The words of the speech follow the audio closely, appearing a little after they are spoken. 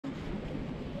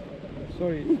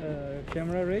Sorry,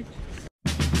 camera rate.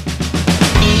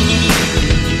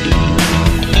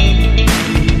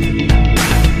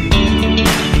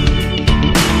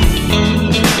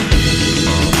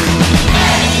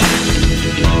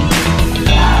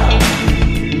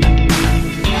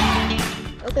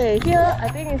 Okay, here I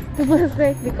think it's super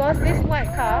safe because this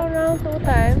white car around 2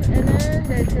 times and then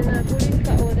there's a police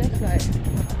car over that side.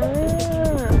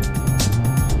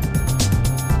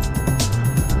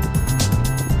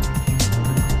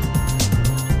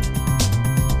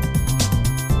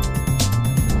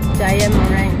 Giant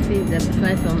meringue, see the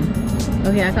size of.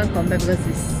 Okay, I can't compare because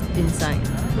it's inside.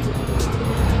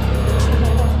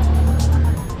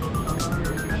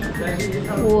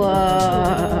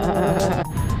 Wow.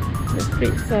 The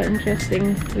streets are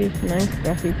interesting with nice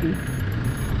graffiti.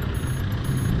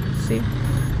 See?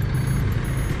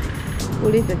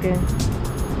 Police again.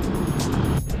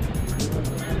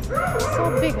 So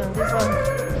big on this one.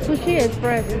 Sushi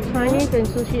Express, Chinese and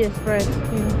Sushi Express.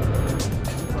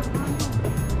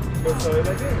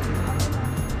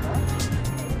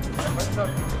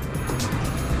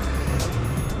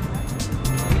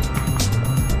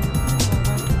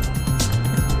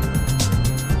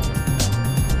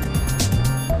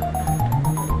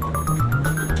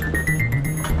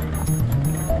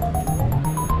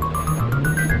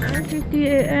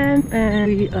 AM and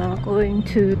we are going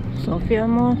to Sofia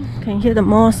Mosque. Can hear the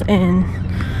mosque and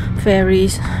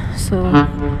ferries. So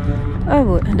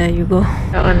there you go.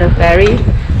 On the ferry,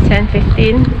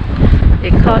 10:15.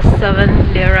 It costs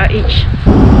 7 lira each.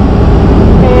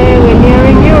 Okay, we're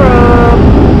nearing Europe.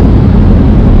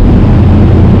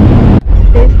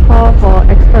 This call for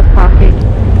extra parking.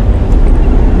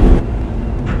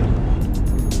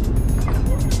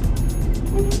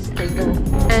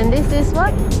 And this is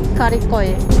what?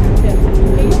 Karikoy.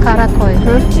 Karakoy.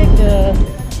 Check the.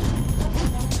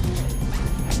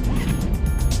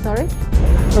 Sorry?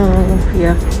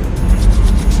 Yeah.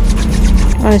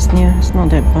 Oh, it's near. It's not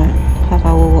that bad. Half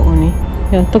hour walk only.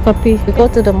 Yeah, Tokapi. We go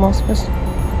to the mosque first.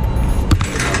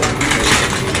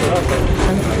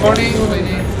 Morning,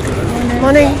 lady.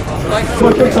 Morning.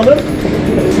 Mushroom salad?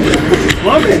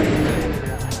 Love it.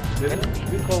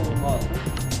 We call them all.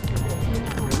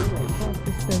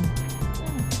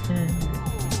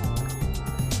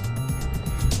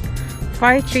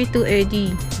 532 AD.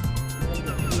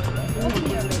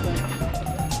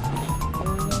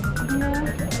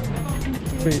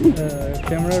 Wait,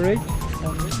 camera rate?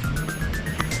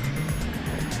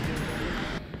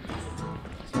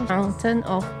 Mountain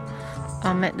of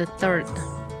Ahmed III.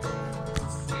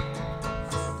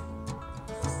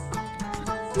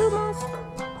 Blue Mosque.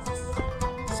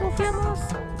 Sofia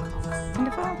Mosque. And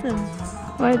the fountain.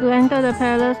 Right, to enter the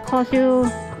palace cost you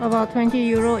about 20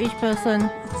 euro each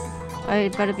person.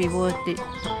 It better be worth it.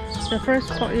 The first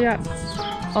courtyard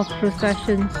of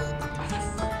processions.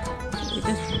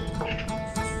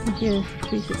 Here's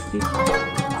 360.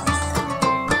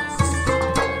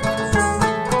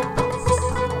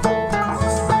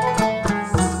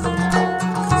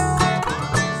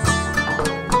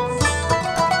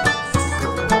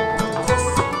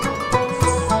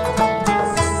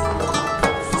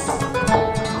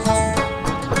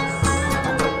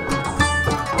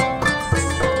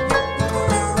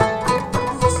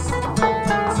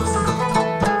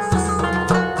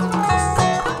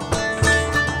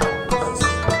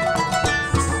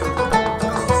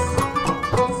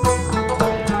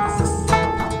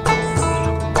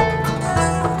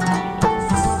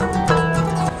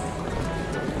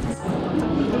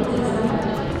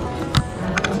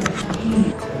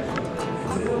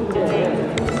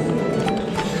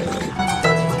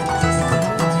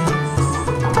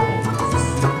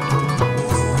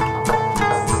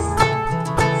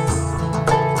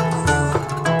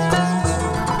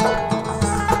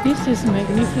 This is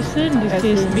magnificent. This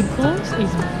is because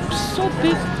it's so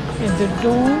big, and the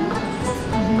dome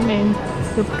and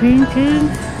the painting.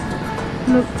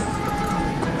 Look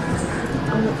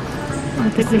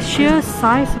at the sheer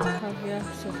size. Hagia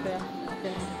Sophia.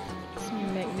 It's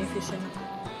magnificent.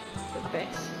 The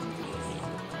best.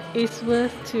 It's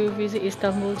worth to visit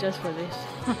Istanbul just for this.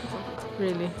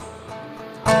 Really.